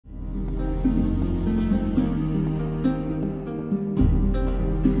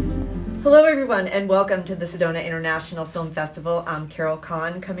Hello everyone and welcome to the Sedona International Film Festival. I'm Carol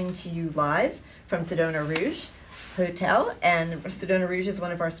Kahn coming to you live from Sedona Rouge Hotel, and Sedona Rouge is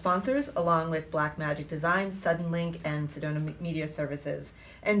one of our sponsors along with Black Magic Design, Suddenlink, and Sedona Media Services.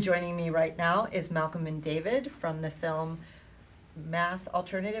 And joining me right now is Malcolm and David from the film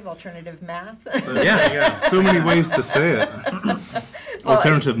Alternative Math. Yeah, so many ways to say it. Well,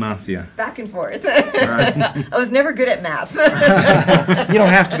 Alternative math, yeah. Back and forth. Right. I was never good at math. You don't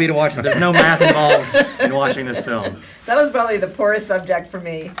have to be to watch it. There's no math involved in watching this film. That was probably the poorest subject for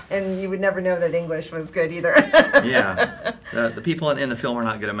me, and you would never know that English was good either. Yeah. The people in the film are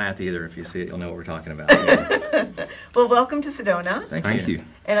not good at math either. If you see it, you'll know what we're talking about. Yeah. Well, welcome to Sedona. Thank you.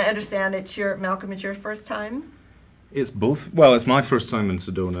 And I understand Malcolm, it's your first time? It's both. Well, it's my first time in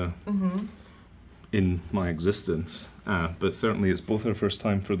Sedona in my existence, but certainly it's both our first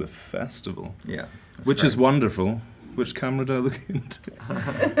time for the festival. Yeah. Which is wonderful. Which camera do I look into?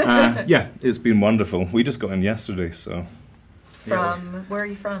 Yeah, it's been wonderful. We just got in yesterday, so. Where are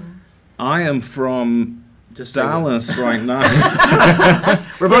you from? I am from Just Dallas right now.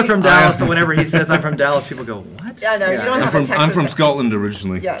 We're both from Dallas, but whenever he says I'm from Dallas, people go, "What?" Yeah, no, you don't have a Texas. I'm from Scotland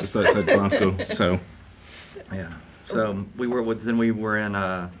originally, Yes. just outside Glasgow. So. Yeah. So we were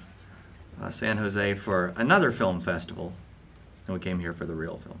in San Jose for another film festival, and we came here for the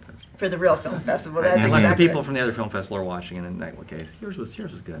real film festival. For the real film festival. That's Unless exactly the people from the other film festival are watching, and in that case, yours was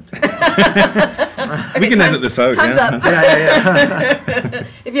good too. We can edit this out. Time's yeah. up. Yeah.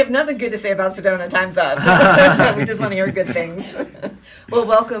 If you have nothing good to say about Sedona, time's up. We just want to hear good things. Well,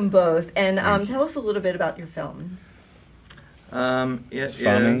 welcome both, and tell us a little bit about your film. It's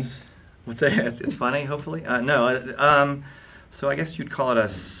funny. What's that? It's funny, hopefully. So I guess you'd call it a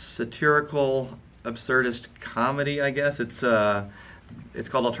satirical, absurdist comedy. I guess it's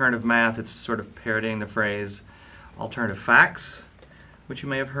called Alternative Math. It's sort of parodying the phrase alternative facts, which you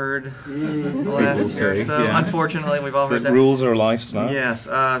may have heard the last year or so. Yeah. Unfortunately, we've all heard that. Rules are lives now. Yes.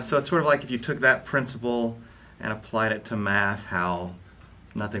 So it's sort of like if you took that principle and applied it to math, how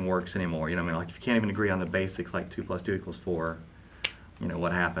nothing works anymore. You know what I mean? Like if you can't even agree on the basics, like 2 + 2 = 4. You know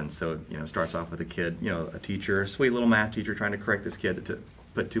what happens. So it starts off with a kid, a teacher, a sweet little math teacher, trying to correct this kid that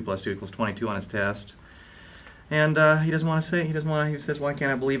put 2 + 2 = 22 on his test, and he doesn't want to say. He says, "Why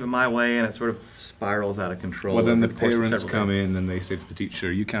can't I believe it my way?" And it sort of spirals out of control. Well, then the over course of parents several come days. in and they say to the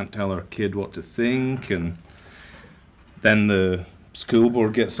teacher, "You can't tell our kid what to think," and then the school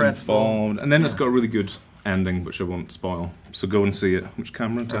board gets Principal. involved, and then it's got a really good ending, which I won't spoil. So go and see it. Which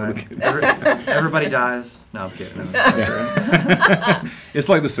camera? Tell the Right. kids. Everybody dies. No, I'm kidding. No, that's not true. It's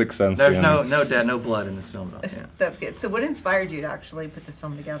like The Sixth Sense. There's the no ending. death, no blood in this film at all. Yeah. That's good. So what inspired you to actually put this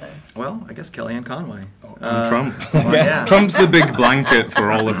film together? Well, I guess Kellyanne Conway. And Trump. well, Yes, yeah. Trump's the big blanket for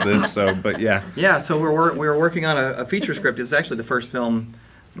all of this. So, but yeah. Yeah, so we were working on a feature script. It's actually the first film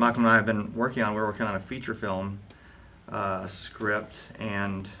Malcolm and I have been working on. We were working on a feature film script,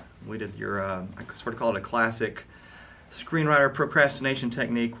 and we did I sort of call it a classic screenwriter procrastination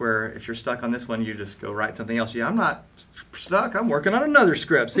technique, where if you're stuck on this one, you just go write something else. Yeah, I'm not stuck. I'm working on another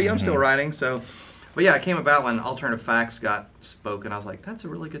script. See, I'm still writing. So, but yeah, it came about when Alternative Facts got spoken. I was like, that's a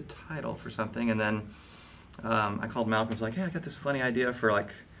really good title for something. And then I called Malcolm. I was like, hey, I got this funny idea for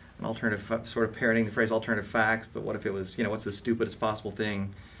like an alternative, sort of parodying the phrase alternative facts. But what if it was, what's the stupidest possible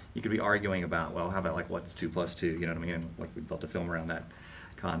thing you could be arguing about? Well, how about like what's 2 + 2? You know what I mean? And like we built a film around that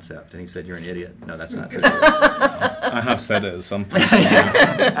concept. And he said, "You're an idiot." No, that's not true. I have said it as something.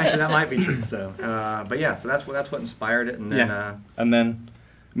 Actually, that might be true. So, but yeah, so that's what inspired it. And then, And then,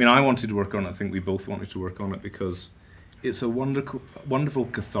 I mean, I wanted to work on it. I think we both wanted to work on it because it's a wonderful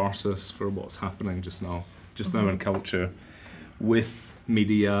catharsis for what's happening just now in culture, with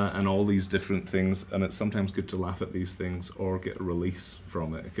media and all these different things. And it's sometimes good to laugh at these things or get a release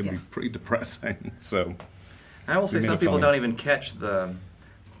from it. It can be pretty depressing. So, I will say made some it people funny. don't even catch the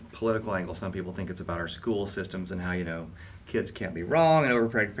political angle. Some people think it's about our school systems and how kids can't be wrong and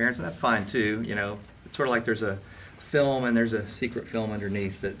overprotective parents, and that's fine too. It's sort of like there's a film and there's a secret film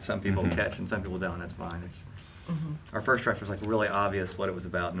underneath that some people catch and some people don't. That's fine. It's our first draft was like really obvious what it was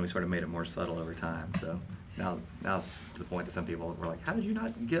about, and we sort of made it more subtle over time. So now it's to the point that some people were like, "How did you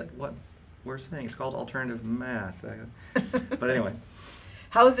not get what we're saying? It's called alternative math." But anyway,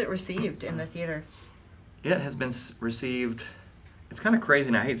 How is it received in the theater? it has been received. It's kind of crazy,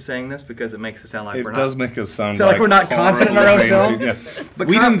 and I hate saying this because it makes it sound like it we're does not. make us sound like we're not confident in our own horrible film. Yeah. But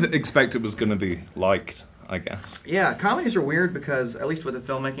We didn't expect it was going to be liked, I guess. Yeah, comedies are weird because, at least with the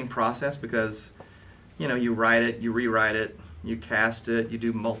filmmaking process, because you write it, you rewrite it, you cast it, you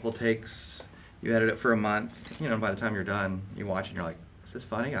do multiple takes, you edit it for a month. By the time you're done, you watch it and you're like, "Is this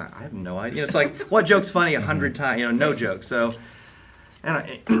funny? I have no idea." It's like, what joke's funny 100 times? No joke. So And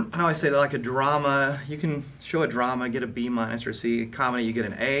I always say that like a drama, you can show a drama, get a B- or a C. Comedy, you get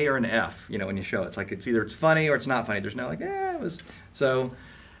an A or an F. You know, when you show it, it's like it's either it's funny or it's not funny. There's no like, it was. So,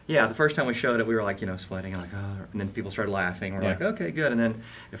 yeah, the first time we showed it, we were like, sweating, like, oh, and then people started laughing. We're like, okay, good. And then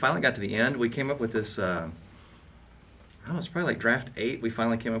it finally got to the end. We came up with this. I don't know, it's probably like draft 8. We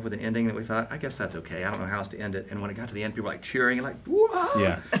finally came up with an ending that we thought, I guess that's okay. I don't know how else to end it. And when it got to the end, people were like cheering and like, whoa!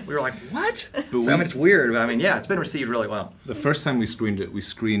 Yeah. We were like, what? I mean, it's weird. But I mean, yeah, it's been received really well. The first time we screened it, we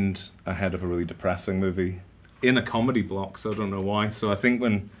screened ahead of a really depressing movie in a comedy block, so I don't know why. So I think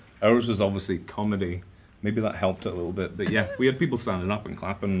when ours was obviously comedy, maybe that helped it a little bit. But yeah, we had people standing up and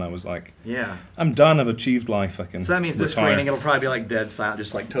clapping, and I was like, yeah, I'm done, I've achieved life, I can So that means this retire. screening, it'll probably be like dead silent,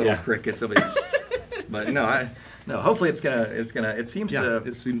 just like total crickets. It'll be, but no, hopefully it seems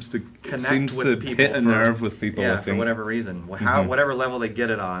to connect with people, hit a nerve with people. Yeah, I think. for whatever reason, whatever level they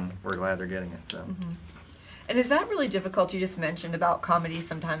get it on, we're glad they're getting it. So. And is that really difficult? You just mentioned about comedy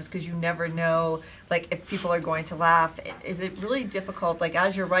sometimes because you never know, like, if people are going to laugh. Is it really difficult? Like,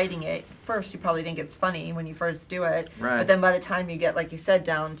 as you're writing it, first you probably think it's funny when you first do it, right? But then by the time you get, like you said,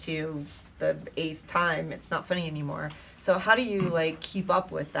 down to the 8th time, it's not funny anymore. So how do you like keep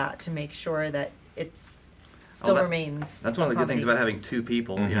up with that to make sure that it's still remains? That's one of the good things about having 2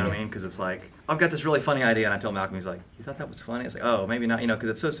 people. You know what I mean? Because it's like, I've got this really funny idea, and I tell Malcolm, he's like, you thought that was funny? It's like, oh, maybe not. Because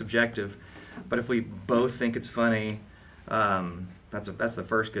it's so subjective. But if we both think it's funny, that's the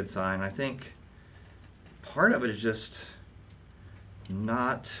first good sign. I think part of it is just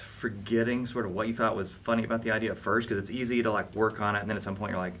not forgetting sort of what you thought was funny about the idea at first, because it's easy to like work on it, and then at some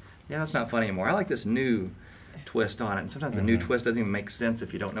point you're like, yeah, that's not funny anymore. I like this new twist on it, and sometimes the new twist doesn't even make sense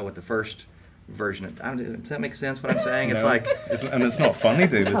if you don't know what the first version. Does that make sense? What I'm saying? No, it's like, and it's not funny,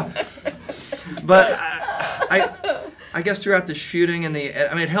 David. But I guess throughout the shooting and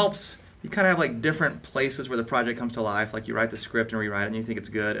it helps. You kind of have like different places where the project comes to life. Like you write the script and rewrite it, and you think it's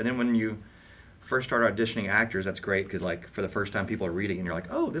good. And then when you first start auditioning actors, that's great because like for the first time people are reading, and you're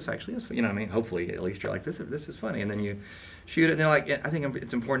like, oh, this actually is. You know what I mean? Hopefully, at least you're like, this is funny. And then you shoot it, and they're like, I think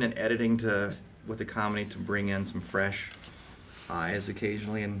it's important in editing with the comedy to bring in some fresh eyes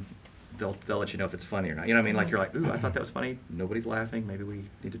occasionally, and they'll let you know if it's funny or not. You know what I mean? Like you're like, ooh, I thought that was funny. Nobody's laughing. Maybe we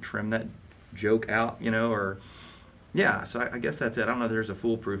need to trim that joke out. Or. Yeah, so I guess that's it. I don't know if there's a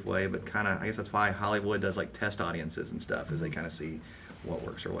foolproof way, but kind of, I guess that's why Hollywood does like test audiences and stuff, is they kind of see what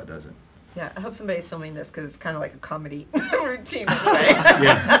works or what doesn't. Yeah, I hope somebody's filming this because it's kind of like a comedy routine anyway.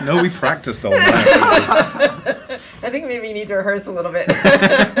 Yeah, no, we practiced all night. I think maybe you need to rehearse a little bit. But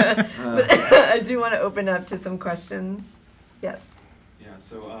I do want to open up to some questions. Yes. Yeah,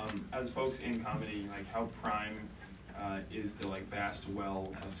 so as folks in comedy, like how prime is the like vast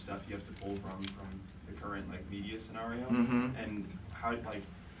well of stuff you have to pull from the current like media scenario, and how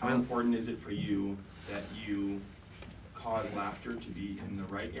important is it for you that you cause laughter to be in the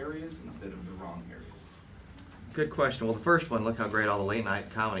right areas instead of the wrong areas? Good question. Well, the first one, look how great all the late night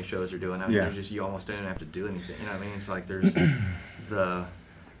comedy shows are doing. I mean, there's just, you almost don't even have to do anything. You know what I mean? It's like there's the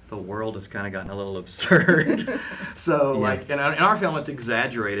world has kind of gotten a little absurd. So like in our film, it's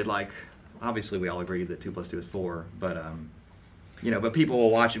exaggerated. Like obviously we all agree that 2 + 2 is 4, but but people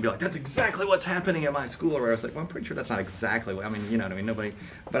will watch and be like, that's exactly what's happening at my school. Or I was like, well, I'm pretty sure that's not exactly what, I mean, you know what I mean? Nobody,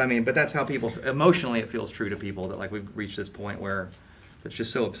 but that's how people, emotionally it feels true to people that like we've reached this point where it's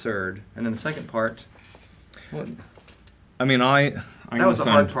just so absurd. And then the second part, what? I mean, that was the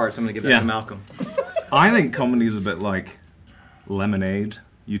hard part, so I'm going to give that to Malcolm. I think comedy is a bit like lemonade.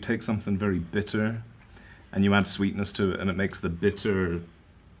 You take something very bitter and you add sweetness to it, and it makes the bitter,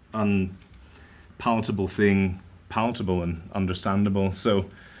 unpalatable thing palatable and understandable. So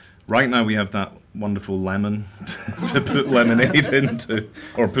right now we have that wonderful lemon to put lemonade into,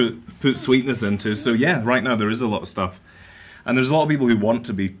 or put sweetness into. So yeah, right now there is a lot of stuff, and there's a lot of people who want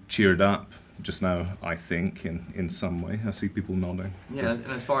to be cheered up just now, I think, in some way. I see people nodding. Yeah, and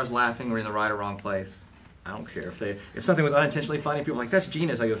as far as laughing, we're in the right or wrong place. I don't care if something was unintentionally funny, people are like, that's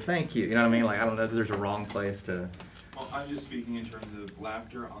genius. I go, thank you. You know what I mean? Like, I don't know if there's a wrong place to. Well, I'm just speaking in terms of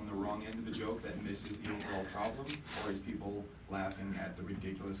laughter on the wrong end of the joke that misses the overall problem, or is people laughing at the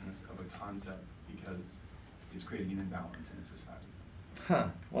ridiculousness of a concept because it's creating an imbalance in a society? Huh.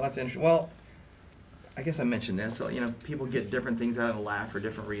 Well, that's interesting. Well, I guess I mentioned this. So, people get different things out of a laugh for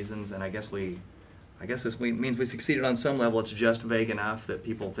different reasons, and I guess this means we succeeded on some level. It's just vague enough that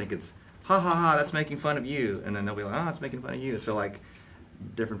people think it's ha ha ha, that's making fun of you, and then they'll be like, oh, it's making fun of you. So like,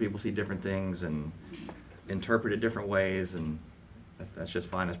 different people see different things and interpret it different ways, and that's just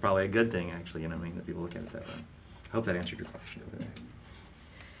fine. That's probably a good thing, actually. You know what I mean? That people look at it that way. I hope that answered your question over there.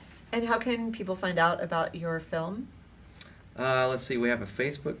 And how can people find out about your film? Let's see. We have a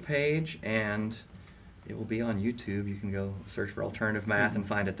Facebook page, and it will be on YouTube. You can go search for Alternative Math and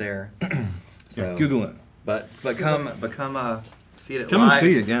find it there. Yeah, Google it. But come see it Come live.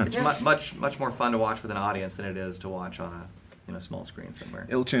 and see it, yeah. It's much more fun to watch with an audience than it is to watch on a small screen somewhere.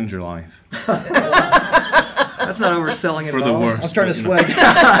 It'll change your life. That's not overselling it For at the all. worst, I was trying to but,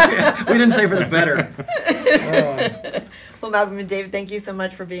 sway. We didn't say for the better. Well, Malcolm and David, thank you so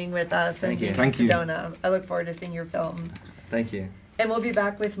much for being with us Thank and you. being Thank in you. Sedona. I look forward to seeing your film. Thank you. And we'll be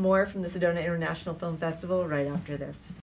back with more from the Sedona International Film Festival right after this.